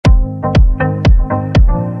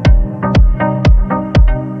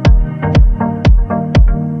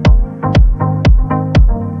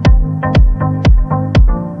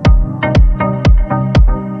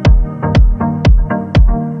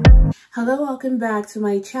welcome back to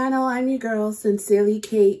my channel. I'm your girl,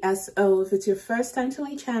 SINCERELYKSO. If it's your first time to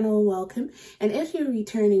my channel, welcome. And if you're a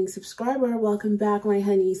returning subscriber, welcome back, my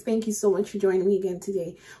honeys. Thank you so much for joining me again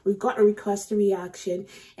today. We've got a request reaction,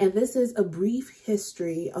 and this is a brief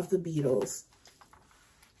history of the Beatles.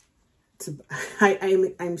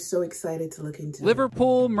 I'm so excited to look into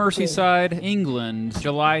Liverpool, Merseyside, England,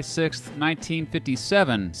 July 6th,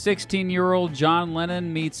 1957. 16-year-old John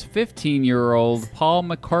Lennon meets 15-year-old Paul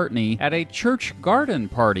McCartney at a church garden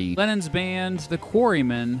party. Lennon's band, The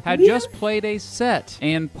Quarrymen, had just played a set,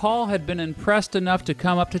 and Paul had been impressed enough to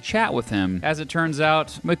come up to chat with him. As it turns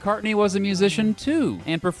out, McCartney was a musician too,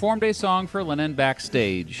 and performed a song for Lennon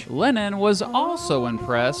backstage. Lennon was also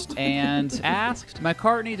impressed and asked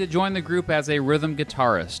McCartney to join the group as a rhythm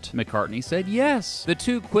guitarist. McCartney said yes. The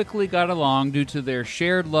two quickly got along due to their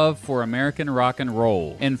shared love for American rock and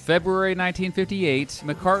roll. In February 1958,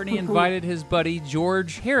 McCartney invited his buddy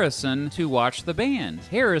George Harrison to watch the band.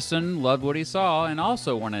 Harrison loved what he saw and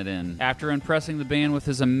also wanted in. After impressing the band with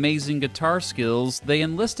his amazing guitar skills, they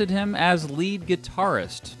enlisted him as lead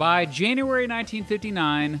guitarist. By January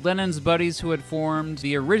 1959, Lennon's buddies who had formed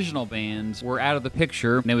the original band were out of the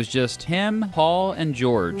picture, and it was just him, Paul, and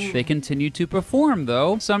George. They continued to perform,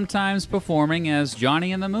 though, sometimes performing as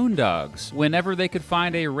Johnny and the Moondogs. Whenever they could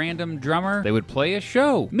find a random drummer, they would play a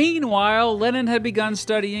show. Meanwhile, Lennon had begun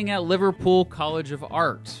studying at Liverpool College of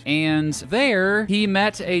Art, and there he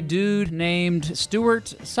met a dude named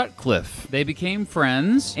Stuart Sutcliffe. They became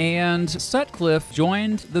friends, and Sutcliffe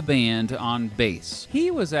joined the band on bass. He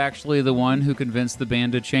was actually the one who convinced the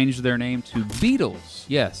band to change their name to Beatles.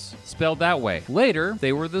 Yes, spelled that way. Later,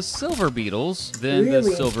 they were the Silver Beatles, then the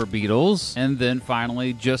Silver Beatles, and then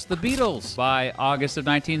finally just the Beatles by August of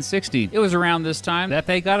 1960. It was around this time that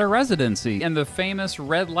they got a residency in the famous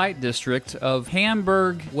red light district of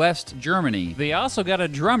Hamburg, West Germany. They also got a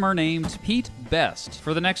drummer named Pete Best.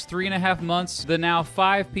 For the next 3.5 months, the now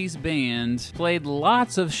 5-piece band played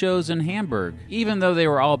lots of shows in Hamburg. Even though they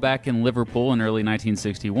were all back in Liverpool in early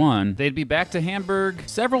 1961, they'd be back to Hamburg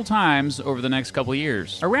several times over the next couple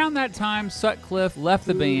years. Around that time, Sutcliffe left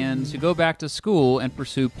the band to go back to school and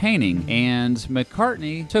pursue painting, and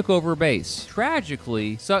McCartney took over bass.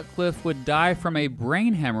 Tragically, Sutcliffe would die from a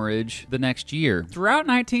brain hemorrhage the next year. Throughout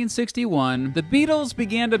 1961, the Beatles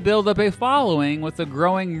began to build up a following with the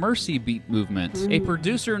growing Mercy Beat movement. A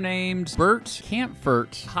producer named Bert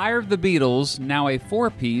Kaempfert hired the Beatles, now a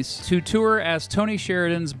 4-piece, to tour as Tony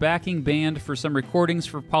Sheridan's backing band for some recordings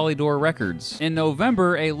for Polydor Records. In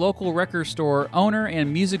November, a local record store owner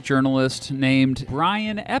and music journalist named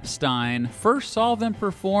Brian Epstein first saw them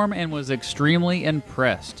perform and was extremely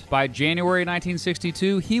impressed. By January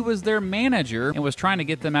 1962, he was their manager and was trying to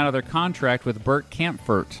get them out of their contract with Bert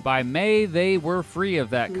Kaempfert. By May, they were free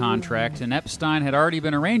of that contract, and Epstein had already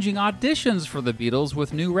been arranging auditions for the Beatles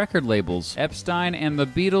with new record labels. Epstein and the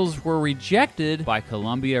Beatles were rejected by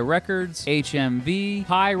Columbia Records, HMV,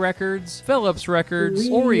 High Records, Philips Records,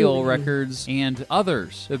 Oriole Records, and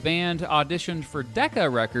others. The band auditioned for Decca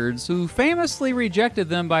Records, who famously rejected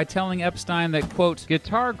them by telling Epstein that, quote,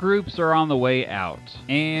 guitar groups are on the way out,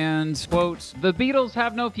 and, quote, the Beatles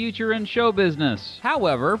have no future in show business.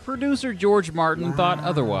 However, producer George Martin thought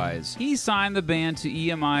otherwise. He signed the band to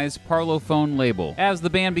EMI's Parlophone label. As the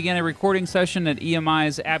band began a recording session at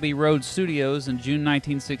EMI's Abbey Road Studios in June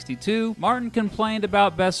 1962, Martin complained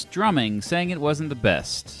about Best's drumming, saying it wasn't the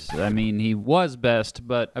best. I mean, he was best,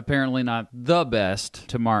 but apparently not the best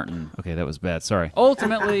to Martin. Okay, that was bad, sorry.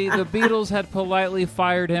 Ultimately, the Beatles had politely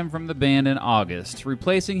fired him from the band in August,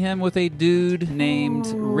 replacing him with a dude named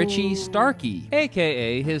Richie Starkey,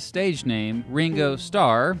 aka his stage name, Ringo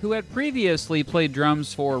Starr, who had previously played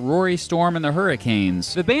drums for Rory Storm and the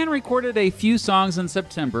Hurricanes. The band recorded a few songs in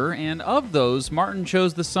September, and of those, Martin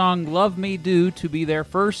chose the song Love Me Do to be their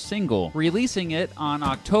first single, releasing it on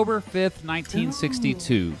October 5th,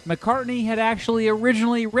 1962. McCartney had actually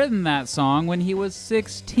originally written that song when he was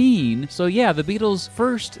 16, so yeah, the Beatles'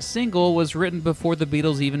 first single was written before the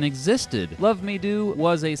Beatles even existed. Love Me Do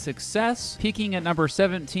was a success, peaking at number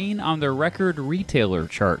 17 on the record retailer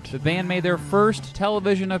chart. The band made their first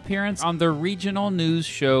television appearance on the regional news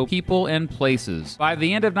show People and Places. By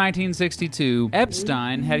the end of 1962,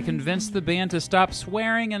 Epstein had convinced the band to stop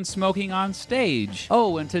swearing and smoking on stage.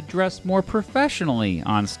 Oh, and to dress more professionally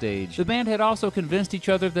on stage. The band had also convinced each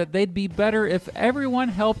other that they'd be better if everyone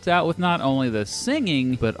helped out with not only the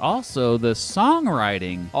singing, but also the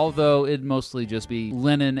songwriting, although it'd mostly just be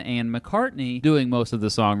Lennon and McCartney doing most of the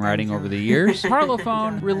songwriting over the years.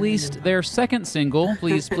 Parlophone released their second single,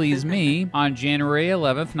 Please Please Me, on January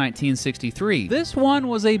 11th, 1963. This one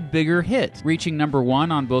was a bigger hit, reaching number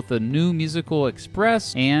 1 on both the New Musical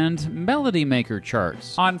Express and Melody Maker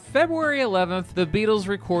charts. On February 11th, the Beatles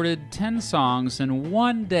recorded 10 songs in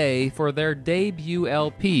one day for their debut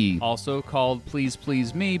LP, also called Please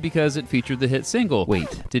Please Me because it featured the hit single.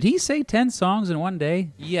 Wait, did he say 10 songs in one day?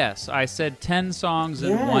 Yes, I said 10 songs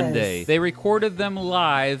in one day. They recorded them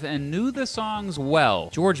live and knew the songs well.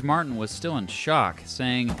 George Martin was still in shock,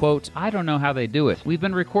 saying, quote, "I don't know how they do it. We've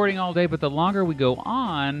been recording all day, but the longer we go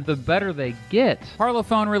on, the better they get."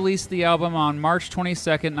 Parlophone released the album on March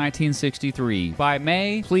 22nd, 1963. By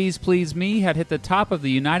May, Please Please Me had hit the top of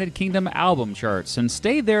the United Kingdom album charts and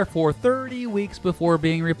stayed there for 30 weeks before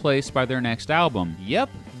being replaced by their next album. Yep.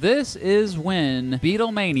 This is when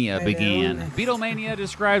Beatlemania began. Beatlemania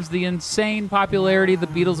describes the insane popularity the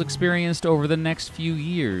Beatles experienced over the next few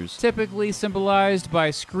years, typically symbolized by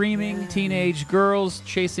screaming teenage girls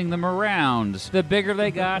chasing them around. The bigger they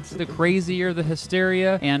got, the crazier the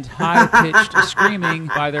hysteria and high-pitched screaming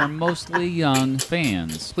by their mostly young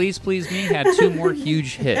fans. Please Please Me had 2 more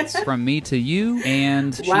huge hits, From Me to You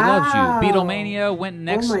and She Loves You. Beatlemania went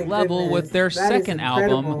next level with their second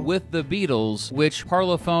album, With the Beatles, which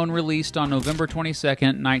Parlophone released on November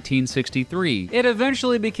 22nd, 1963. It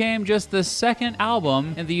eventually became just the second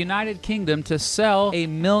album in the United Kingdom to sell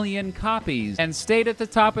 1 million copies and stayed at the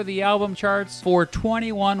top of the album charts for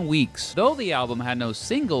 21 weeks. Though the album had no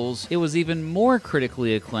singles, it was even more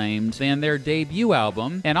critically acclaimed than their debut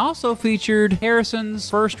album and also featured Harrison's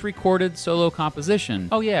first recorded solo composition.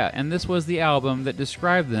 Oh yeah, and this was the album that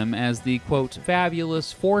described them as the, quote,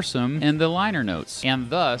 fabulous foursome in the liner notes, and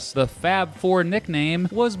thus the Fab Four nickname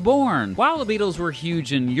was born. While the Beatles were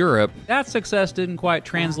huge in Europe, that success didn't quite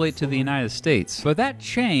translate to the United States. But that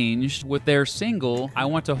changed with their single, I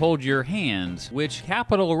Want to Hold Your Hand, which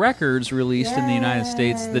Capitol Records released in the United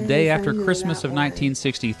States the day after Christmas of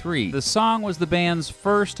 1963. The song was the band's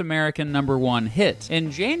first American #1 hit.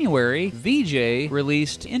 In January, VJ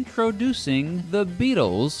released Introducing the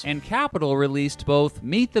Beatles, and Capitol released both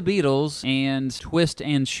Meet the Beatles and Twist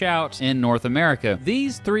and Shout in North America.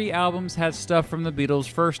 These 3 albums had stuff from the Beatles'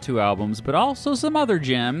 first 2 albums, but also some other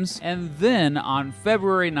gems. And then on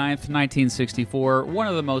February 9th, 1964, one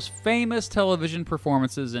of the most famous television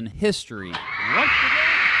performances in history.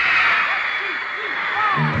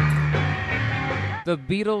 The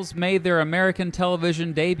Beatles made their American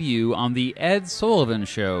television debut on The Ed Sullivan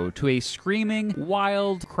Show to a screaming,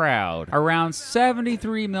 wild crowd. Around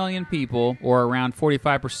 73 million people, or around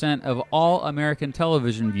 45% of all American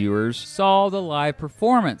television viewers, saw the live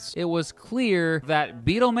performance. It was clear that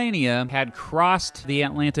Beatlemania had crossed the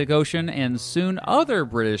Atlantic Ocean, and soon other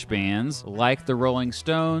British bands, like the Rolling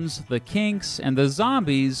Stones, the Kinks, and the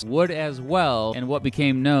Zombies, would as well in what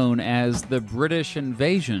became known as the British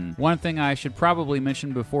Invasion. One thing I should probably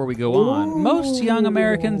mention before we go on, most young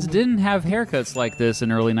Americans didn't have haircuts like this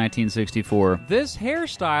in early 1964. This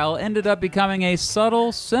hairstyle ended up becoming a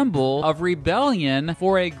subtle symbol of rebellion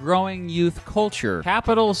for a growing youth culture.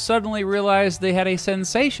 Capitol suddenly realized they had a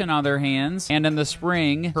sensation on their hands, and in the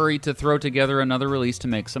spring hurried to throw together another release to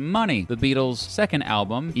make some money. The Beatles' second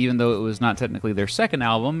album, even though it was not technically their second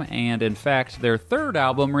album, and in fact their third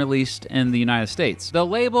album released in the United States. The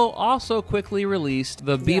label also quickly released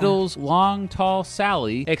the Beatles' Long Tall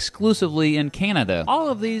Sally exclusively in Canada. All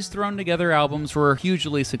of these thrown together albums were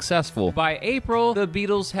hugely successful. By April, the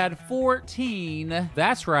Beatles had 14,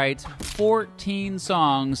 that's right, 14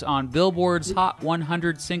 songs on Billboard's Hot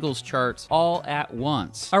 100 singles charts all at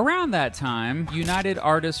once. Around that time, United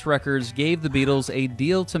Artists Records gave the Beatles a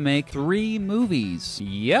deal to make 3 movies.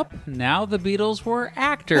 Yep, now the Beatles were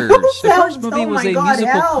actors. The first movie was a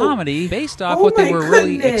musical comedy based off what they were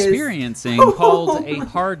really experiencing called A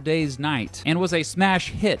Hard Day's Night, and was a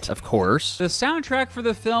smash hit, of course. The soundtrack for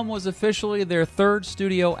the film was officially their 3rd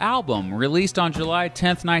studio album, released on July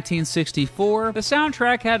 10th, 1964. The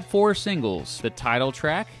soundtrack had 4 singles: the title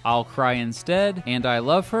track, I'll Cry Instead, And I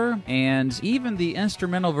Love Her, and even the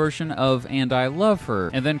instrumental version of And I Love Her.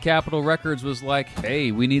 And then Capitol Records was like,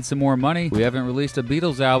 hey, we need some more money. We haven't released a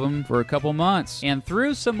Beatles album for a couple months, and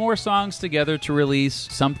threw some more songs together to release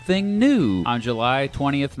Something New on July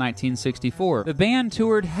 20th, 1964. The band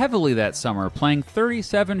toured heavily that summer, playing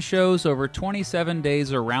 37 shows over 27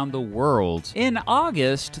 days around the world. In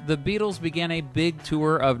August, the Beatles began a big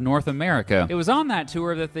tour of North America. It was on that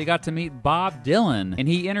tour that they got to meet Bob Dylan, and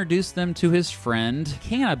he introduced them to his friend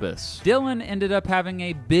Cannabis. Dylan ended up having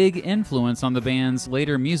a big influence on the band's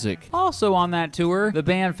later music. Also on that tour, the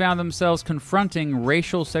band found themselves confronting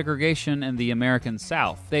racial segregation in the American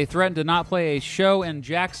South. They threatened to not play a show in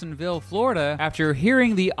Jacksonville, Florida, after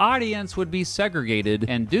hearing the audience would be segregated,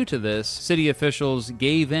 and due to this, City officials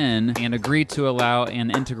gave in and agreed to allow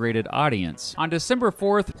an integrated audience. On December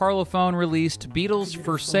 4th, Parlophone released Beatles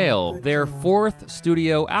for Sale, their 4th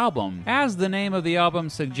studio album. As the name of the album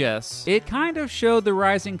suggests, it kind of showed the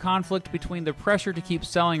rising conflict between the pressure to keep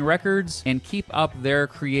selling records and keep up their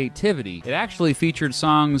creativity. It actually featured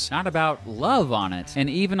songs not about love on it, and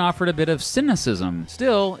even offered a bit of cynicism.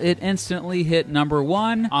 Still, it instantly hit number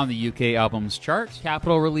 1 on the UK albums chart.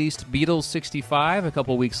 Capitol released Beatles 65 a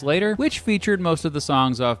couple weeks later, which featured most of the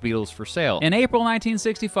songs off Beatles for Sale. In April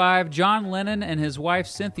 1965, John Lennon and his wife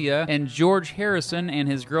Cynthia and George Harrison and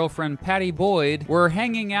his girlfriend Patty Boyd were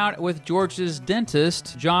hanging out with George's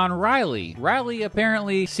dentist, John Riley. Riley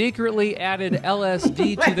apparently secretly added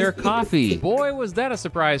LSD to their coffee. Boy, was that a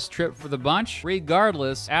surprise trip for the bunch.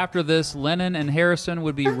 Regardless, after this, Lennon and Harrison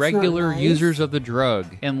would be regular users of the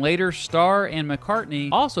drug, and later Starr and McCartney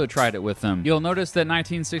also tried it with them. You'll notice that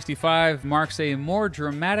 1965 marks a more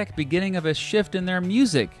dramatic beginning of a shift in their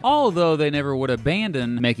music, although they never would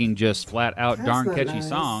abandon making just flat-out darn catchy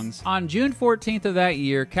songs. On June 14th of that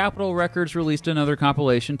year, Capitol Records released another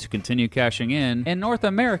compilation to continue cashing in North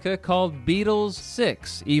America called Beatles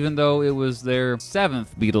 6, even though it was their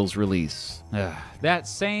 7th Beatles release. That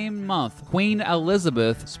same month, Queen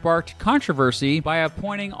Elizabeth sparked controversy by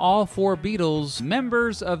appointing all 4 Beatles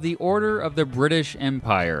members of the Order of the British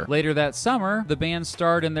Empire. Later that summer, the band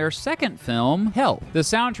starred in their 2nd film, Help. The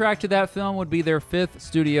soundtrack to that film would be their 5th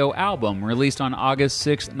studio album, released on August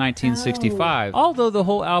 6, 1965. Although the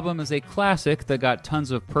whole album is a classic that got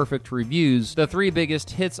tons of perfect reviews, the 3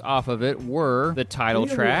 biggest hits off of it were the title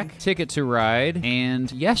track, Ticket to Ride,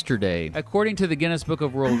 and Yesterday. According to the Guinness Book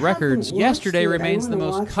of World Records, Yesterday remains the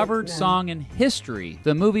most covered song in history.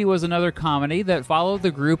 The movie was another comedy that followed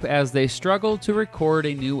the group as they struggled to record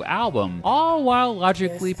a new album, all while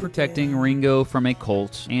logically protecting Ringo from a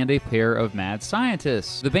cult and a pair of mad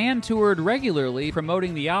scientists. The band toured regularly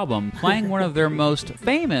promoting the album, playing one of their most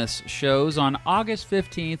famous shows on August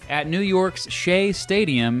 15th at New York's Shea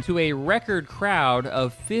Stadium to a record crowd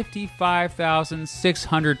of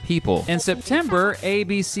 55,600 people. In September,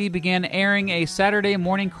 ABC began airing a Saturday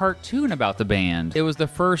morning cartoon about the band. It was the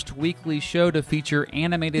first weekly show to feature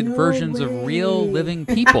animated versions of real living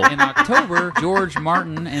people. In October, George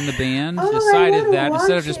Martin and the band decided that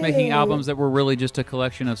instead of just making albums that were really just a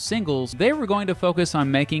collection of singles, they were going to focus on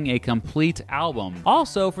making a complete album.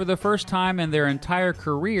 Also, for the first time in their entire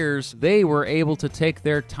careers, they were able to take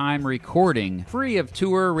their time recording, free of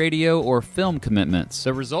tour, radio, or film commitments.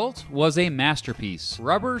 The result was a masterpiece,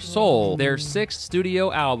 Rubber Soul, their 6th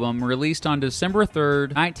studio album, released on December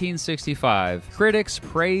 3rd, 1965. Critics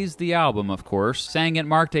praised the album, of course, saying it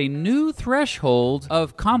marked a new threshold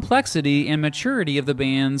of complexity and maturity of the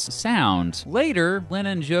band's sound. Later,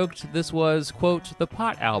 Lennon joked this was, quote, the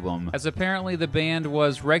pot album, as apparently the band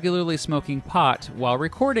was regularly smoking pot while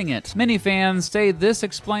recording it. Many fans say this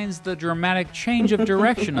explains the dramatic change of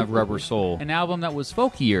direction of Rubber Soul, an album that was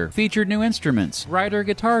folkier, featured new instruments, brighter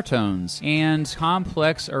guitar tones, and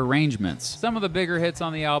complex arrangements. Some of the bigger hits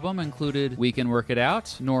on the album included We Can Work It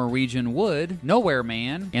Out, Norwegian Wood, Nowhere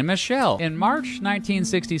Man, and Michelle. In March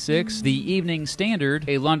 1966, the Evening Standard,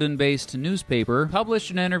 a London-based newspaper,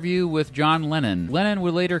 published an interview with John Lennon. Lennon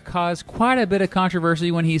would later cause quite a bit of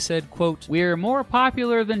controversy when he said, quote, "We're more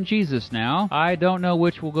popular than Jesus now. I don't know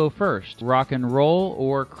which will go first, rock and roll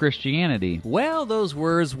or Christianity." Well, those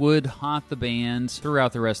words would haunt the band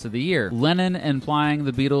throughout the rest of the year. Lennon implying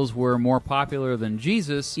the Beatles were more popular than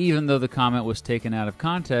Jesus, even though the comment was taken out of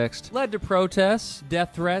context, led to protests,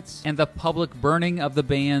 death threats, and the public burning of the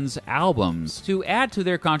band's albums. To add to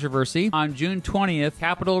their controversy, on June 20th,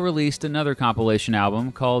 Capitol released another compilation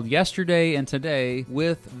album called Yesterday and Today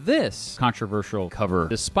with this controversial cover.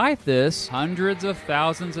 Despite this, hundreds of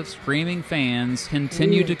thousands of screaming fans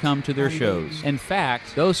continued to come to their shows. In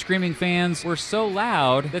fact, those screaming fans were so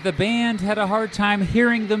loud that the band had a hard time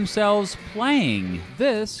hearing themselves playing.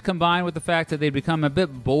 This, combined with the fact that they'd become a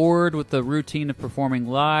bit bored with the routine of performing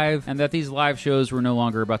live, and that these live shows were no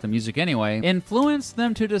longer about the music anyway, influenced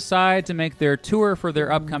them to decide to make their tour for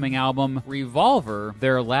their upcoming album, Revolver,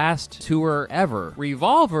 their last tour ever.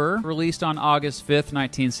 Revolver, released on August 5th,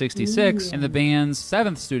 1966, and the band's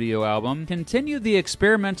 7th studio album, continued the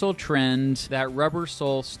experimental trend that Rubber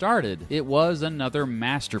Soul started. It was another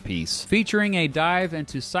masterpiece, featuring a dive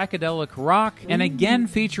into psychedelic rock, and again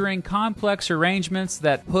featuring complex arrangements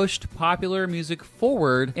that pushed popular music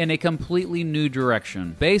forward in a completely new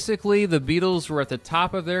direction. Basically, the Beatles were at the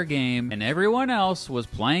top of their game, and everyone else was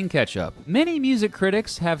playing catch-up. Many music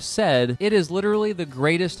critics have said it is literally the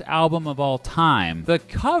greatest album of all time. The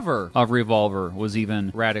cover of Revolver was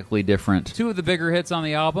even radically different. Two of the bigger hits on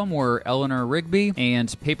the album were Eleanor Rigby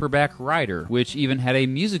and Paperback Writer, which even had a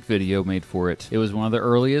music video made for it. It was one of the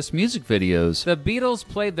earliest music videos. The Beatles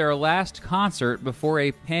played their last concert before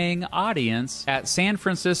a paying audience at San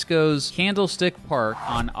Francisco's Candlestick Park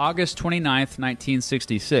on August 29th,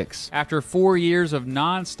 1966. After 4 years of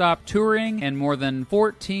non-stop touring and more than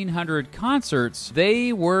 1,400 concerts,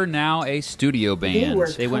 they were now a studio band.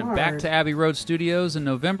 They went back to Abbey Road Studios in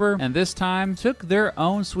November, and this time took their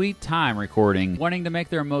own sweet time recording, wanting to make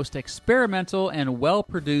their most experimental and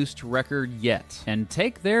well-produced record yet. And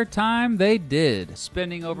take their time they did,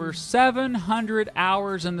 spending over 700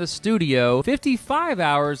 hours in the studio, 55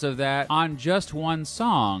 hours of that on just one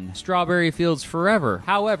song, Strawberry Fields Forever.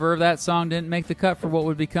 However, that song didn't make the cut for what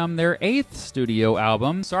would become their 8th studio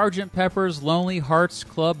album, Sgt. Pepper's Lonely Hearts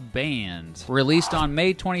Club Band, released on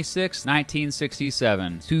May 26,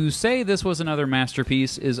 1967. To say this was another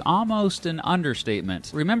masterpiece is almost an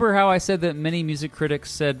understatement. Remember how I said that many music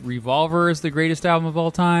critics said Revolver is the greatest album of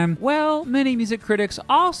all time? Well, many music critics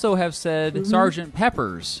also have said Sgt.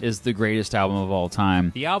 Pepper's is the greatest album of all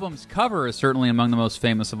time. The album's cover is certainly among the most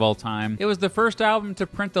famous of all time. It was the first album to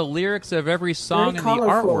print the lyrics of every song in the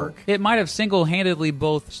artwork. It might have single-handedly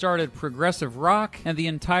both started progressive rock and the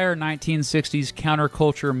entire 1960s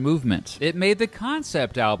counterculture movement. It made the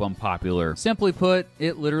concept album popular. Simply put,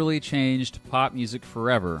 it literally changed pop music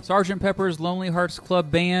forever. Sgt. Pepper's Lonely Hearts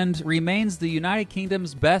Club Band remains the United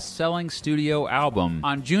Kingdom's best-selling studio album.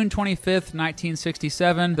 On June 25th,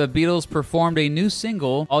 1967, the Beatles performed a new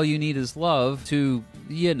single, All You Need Is Love, to,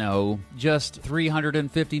 you know, just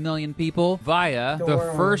 350 million people via the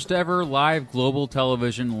first ever live global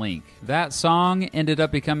television link. That song ended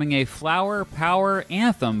up becoming a flower power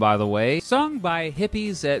anthem, by the way, sung by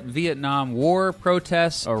hippies at Vietnam War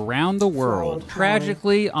protests around the world.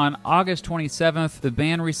 Tragically, on August 27th, the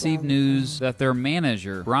band received news that their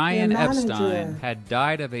manager, Brian Epstein, had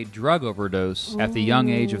died of a drug overdose at the young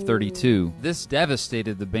age of 32. This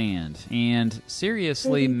devastated the band and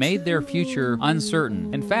seriously made their future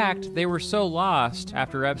uncertain. In fact, they were so lost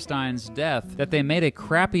after Epstein's death that they made a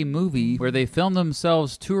crappy movie where they filmed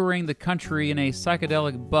themselves touring the country in a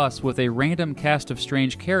psychedelic bus with a random cast of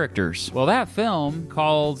strange characters. Well, that film,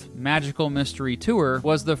 called Magical Mystery Tour,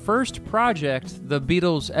 was the first project the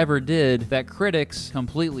Beatles ever did that critics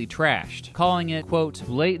completely trashed, calling it, quote,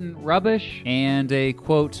 blatant rubbish and a,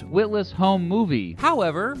 quote, witless home movie.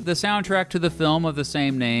 However, the soundtrack to the film of the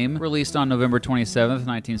same name, released on November 27th,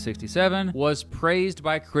 1967, was praised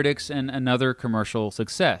by critics and another commercial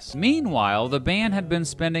success. Meanwhile, the band had been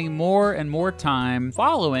spending more and more time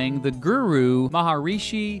following the guru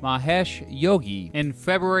Maharishi Mahesh Yogi. In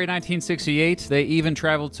February 1968, they even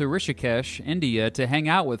traveled to Rishikesh, India, to hang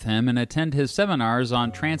out with him and attend his seminars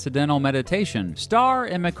on transcendental meditation. Starr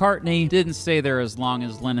and McCartney didn't stay there as long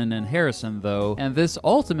as Lennon and Harrison, though, and this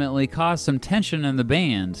ultimately caused some tension in the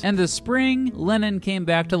band. In the spring, Lennon came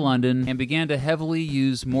back to London and began to heavily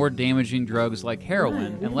use more damaging drugs like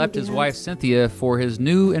heroin, and left his wife Cynthia for his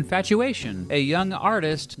new infatuation, a young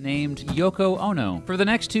artist named Yoko Ono. For the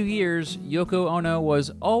next 2 years, Yoko Ono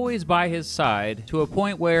was always by his side, to a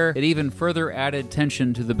point where it even further added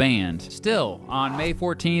tension to the band. Still, on May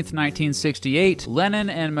 14th, 1968, Lennon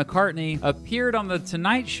and McCartney appeared on The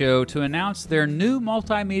Tonight Show to announce their new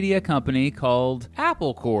multimedia company called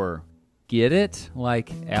Apple Corps. Get it? Like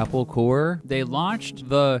Apple Corps? They launched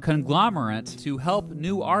the conglomerate to help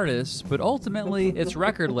new artists, but ultimately its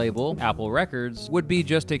record label, Apple Records, would be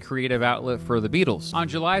just a creative outlet for the Beatles. On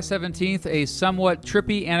July 17th, a somewhat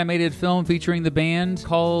trippy animated film featuring the band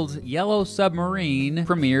called Yellow Submarine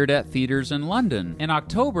premiered at theaters in London. In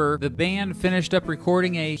October, the band finished up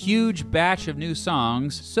recording a huge batch of new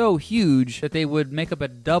songs, so huge that they would make up a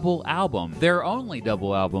double album. Their only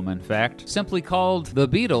double album, in fact, simply called The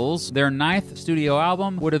Beatles. Their 9th studio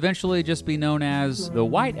album would eventually just be known as the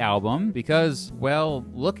White Album because, well,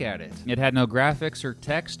 look at it. It had no graphics or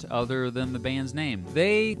text other than the band's name.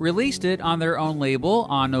 They released it on their own label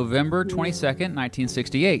on November 22nd,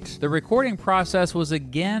 1968. The recording process was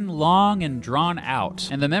again long and drawn out,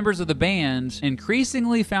 and the members of the band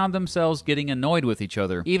increasingly found themselves getting annoyed with each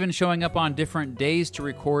other, even showing up on different days to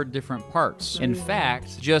record different parts. In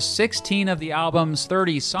fact, just 16 of the album's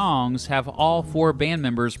 30 songs have all 4 band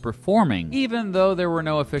members performing. Even though there were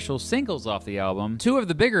no official singles off the album, 2 of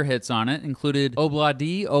the bigger hits on it included Obla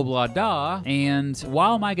Di Obla Da and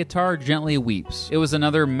While My Guitar Gently Weeps. It was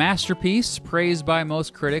another masterpiece, praised by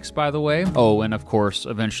most critics, by the way. Oh, and of course,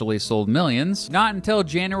 eventually sold millions. Not until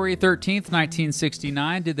January 13th,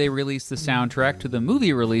 1969 did they release the soundtrack to the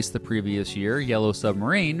movie released the previous year, Yellow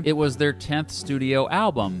Submarine. It was their 10th studio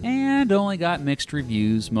album, and only got mixed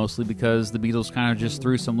reviews, mostly because the Beatles kind of just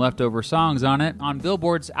threw some leftover songs on it. On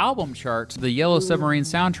Billboard's album chart. The Yellow Submarine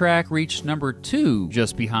soundtrack reached number 2,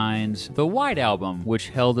 just behind the White Album, which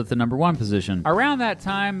held at the number 1 position. Around that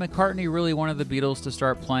time, McCartney really wanted the Beatles to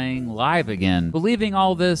start playing live again, believing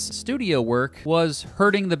all this studio work was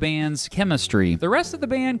hurting the band's chemistry. The rest of the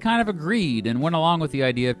band kind of agreed and went along with the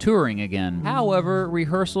idea of touring again. However,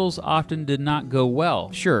 rehearsals often did not go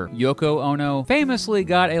well. Sure, Yoko Ono famously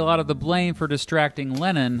got a lot of the blame for distracting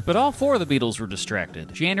Lennon, but all 4 of the Beatles were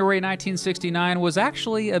distracted. January 1969 was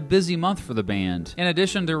actually a busy month for the band. In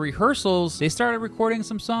addition to rehearsals, they started recording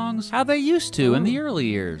some songs how they used to in the early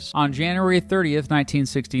years. On January 30th,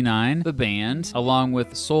 1969, the band, along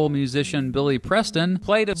with soul musician Billy Preston,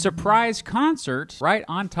 played a surprise concert right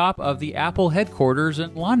on top of the Apple headquarters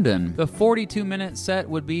in London. The 42-minute set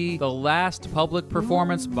would be the last public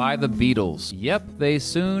performance by the Beatles. Yep, they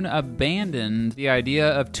soon abandoned the idea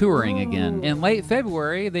of touring again. In late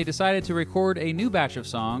February, they decided to record a new batch of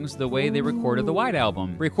songs the way they recorded the White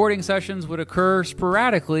Album. Recording sessions would occur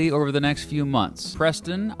sporadically over the next few months.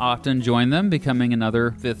 Preston often joined them, becoming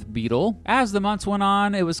another 5th Beatle. As the months went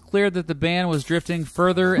on, it was clear that the band was drifting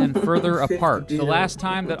further and further apart. The last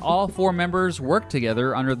time that all 4 members worked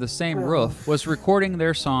together under the same roof was recording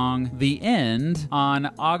their song The End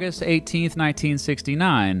on August 18th,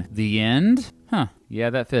 1969. The End? Huh. Yeah,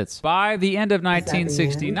 that fits. By the end of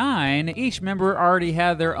 1969, each member already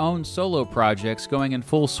had their own solo projects going in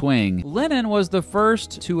full swing. Lennon was the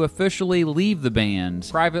first to officially leave the band,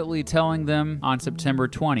 privately telling them on September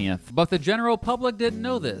 20th. But the general public didn't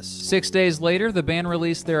know this. 6 days later, the band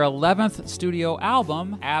released their 11th studio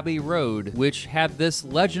album, Abbey Road, which had this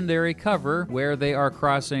legendary cover where they are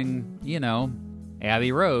crossing, you know,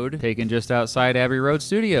 Abbey Road, taken just outside Abbey Road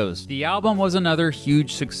Studios. The album was another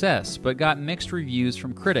huge success, but got mixed reviews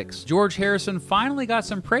from critics. George Harrison finally got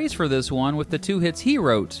some praise for this one with the 2 hits he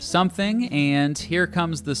wrote, Something and Here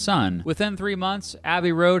Comes the Sun. Within 3 months,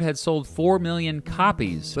 Abbey Road had sold 4 million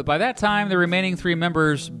copies, but by that time, the remaining 3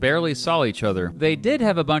 members barely saw each other. They did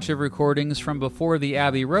have a bunch of recordings from before the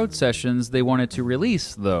Abbey Road sessions they wanted to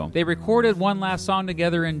release, though. They recorded one last song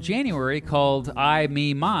together in January called I,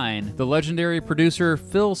 Me, Mine. The legendary producer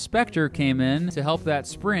Phil Spector came in to help that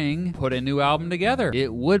spring put a new album together.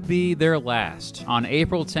 It would be their last. On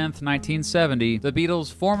April 10th, 1970, the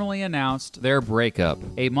Beatles formally announced their breakup.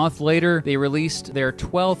 A month later, they released their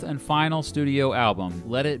 12th and final studio album,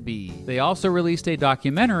 Let It Be. They also released a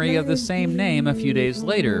documentary of the same name a few days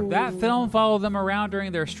later. That film followed them around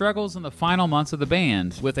during their struggles in the final months of the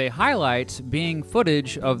band, with a highlight being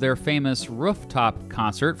footage of their famous rooftop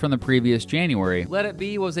concert from the previous January. Let It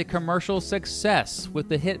Be was a commercial success, with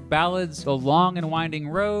the hit ballads The Long and Winding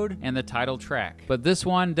Road and the title track. But this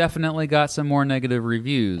one definitely got some more negative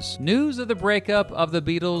reviews. News of the breakup of the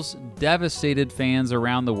Beatles devastated fans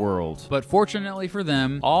around the world. But fortunately for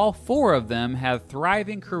them, all 4 of them had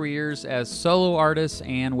thriving careers as solo artists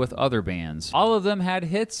and with other bands. All of them had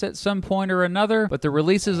hits at some point or another, but the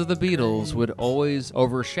releases of the Beatles would always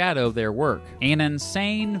overshadow their work. An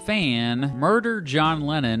insane fan murdered John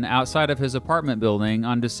Lennon outside of his apartment building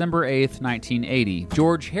on December 8th, 1980.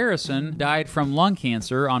 George Harrison died from lung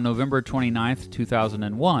cancer on November 29th,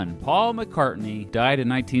 2001. Paul McCartney died in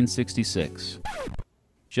 1966.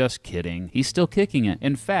 Just kidding. He's still kicking it.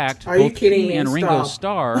 In fact, both he and Ringo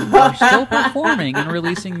Starr are still performing and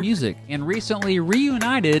releasing music, and recently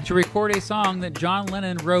reunited to record a song that John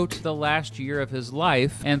Lennon wrote the last year of his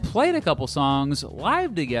life and played a couple songs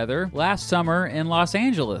live together last summer in Los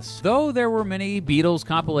Angeles. Though there were many Beatles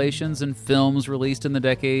compilations and films released in the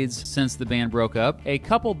decades since the band broke up, a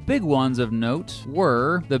couple big ones of note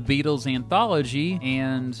were The Beatles Anthology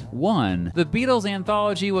and One. The Beatles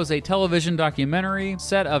Anthology was a television documentary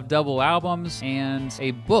set of double albums and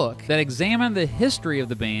a book that examined the history of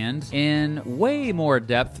the band in way more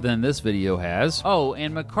depth than this video has. Oh,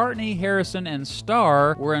 and McCartney, Harrison, and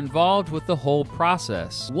Starr were involved with the whole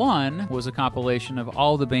process. One was a compilation of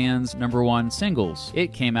all the band's #1 singles.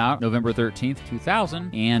 It came out November 13th,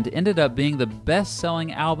 2000, and ended up being the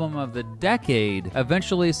best-selling album of the decade,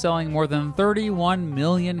 eventually selling more than 31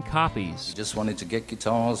 million copies. We just wanted to get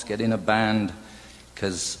guitars, get in a band,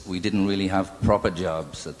 because we didn't really have proper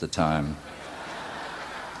jobs at the time.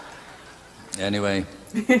 Anyway,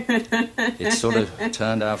 it sort of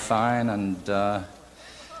turned out fine, and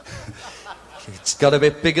it's got a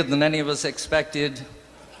bit bigger than any of us expected.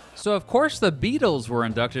 So of course the Beatles were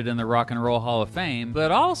inducted in the Rock and Roll Hall of Fame,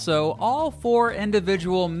 but also all 4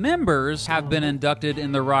 individual members have been inducted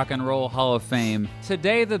in the Rock and Roll Hall of Fame.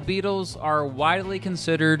 Today the Beatles are widely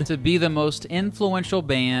considered to be the most influential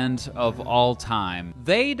band of all time.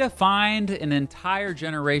 They defined an entire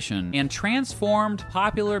generation and transformed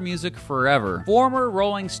popular music forever. Former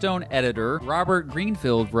Rolling Stone editor Robert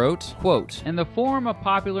Greenfield wrote, quote, "In the form of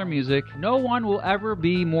popular music, no one will ever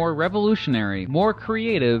be more revolutionary, more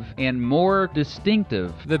creative, and more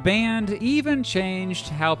distinctive. The band even changed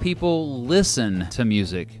how people listen to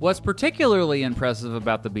music." What's particularly impressive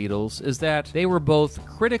about the Beatles is that they were both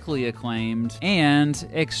critically acclaimed and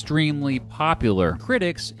extremely popular.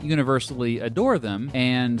 Critics universally adore them,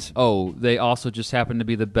 and they also just happen to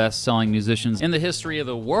be the best-selling musicians in the history of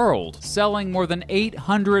the world, selling more than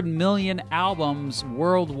 800 million albums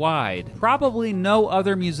worldwide. Probably no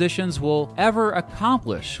other musicians will ever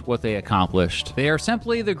accomplish what they accomplished. They are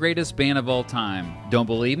simply the greatest band of all time. Don't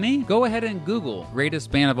believe me? Go ahead and Google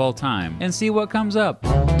greatest band of all time and see what comes up.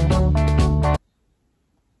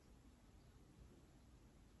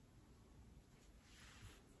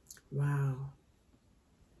 Wow.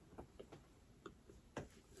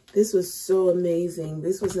 This was so amazing.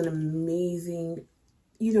 This was an amazing,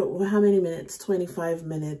 how many minutes? 25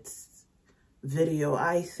 minutes video.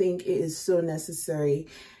 I think it is so necessary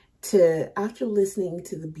to, after listening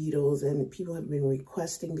to the Beatles, and people have been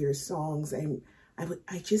requesting their songs, and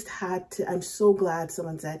I just had to, I'm so glad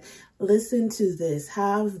someone said, listen to this,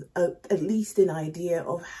 have at least an idea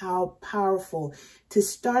of how powerful, to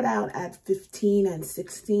start out at 15 and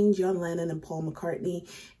 16, John Lennon and Paul McCartney,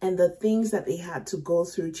 and the things that they had to go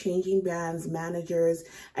through, changing bands, managers.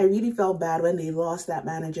 I really felt bad when they lost that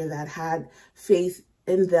manager that had faith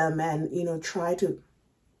in them and, tried to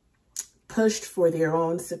pushed for their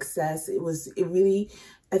own success. It really,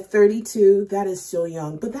 at 32, that is so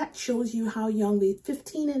young. But that shows you how young they,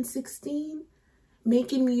 15 and 16,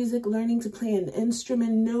 making music, learning to play an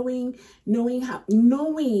instrument, knowing.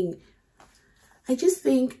 I just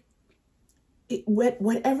think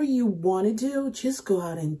whatever you want to do, just go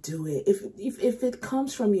out and do it. If it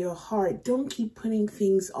comes from your heart, don't keep putting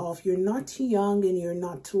things off. You're not too young and you're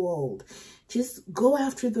not too old. Just go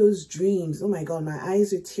after those dreams. Oh my God, my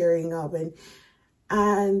eyes are tearing up.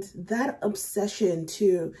 And that obsession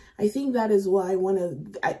too, I think that is why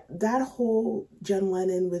that whole John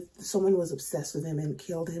Lennon, with someone was obsessed with him and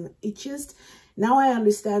killed him. It just, now I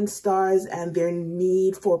understand stars and their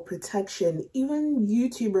need for protection. Even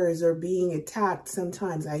YouTubers are being attacked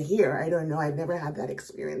sometimes. I don't know. I've never had that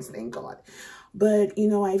experience, thank God. But,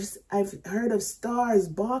 I've heard of stars,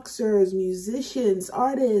 boxers, musicians,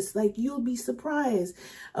 artists, like you'll be surprised.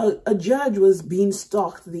 A judge was being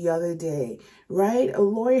stalked the other day, right? A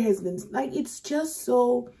lawyer has been, like, it's just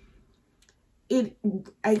so,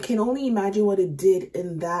 I can only imagine what it did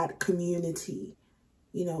in that community,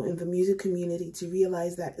 in the music community, to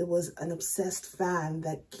realize that it was an obsessed fan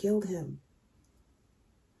that killed him.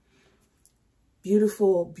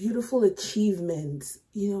 Beautiful, beautiful achievements.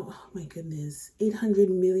 Oh my goodness, 800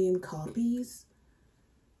 million copies.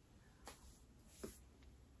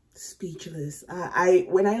 Speechless.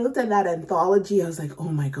 When I looked at that anthology, I was like, oh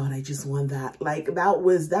my God, I just won that. Like that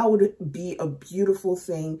would be a beautiful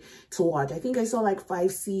thing to watch. I think I saw like 5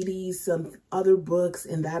 CDs, some other books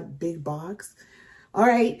in that big box. All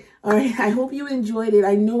right. I hope you enjoyed it.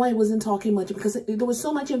 I know I wasn't talking much because there was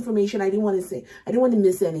so much information I didn't want to say. I didn't want to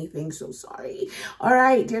miss anything, so sorry. All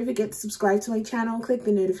right. Don't forget to subscribe to my channel. Click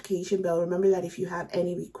the notification bell. Remember that if you have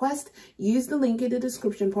any request, use the link in the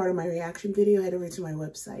description part of my reaction video. Head over to my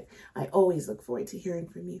website. I always look forward to hearing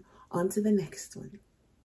from you. On to the next one.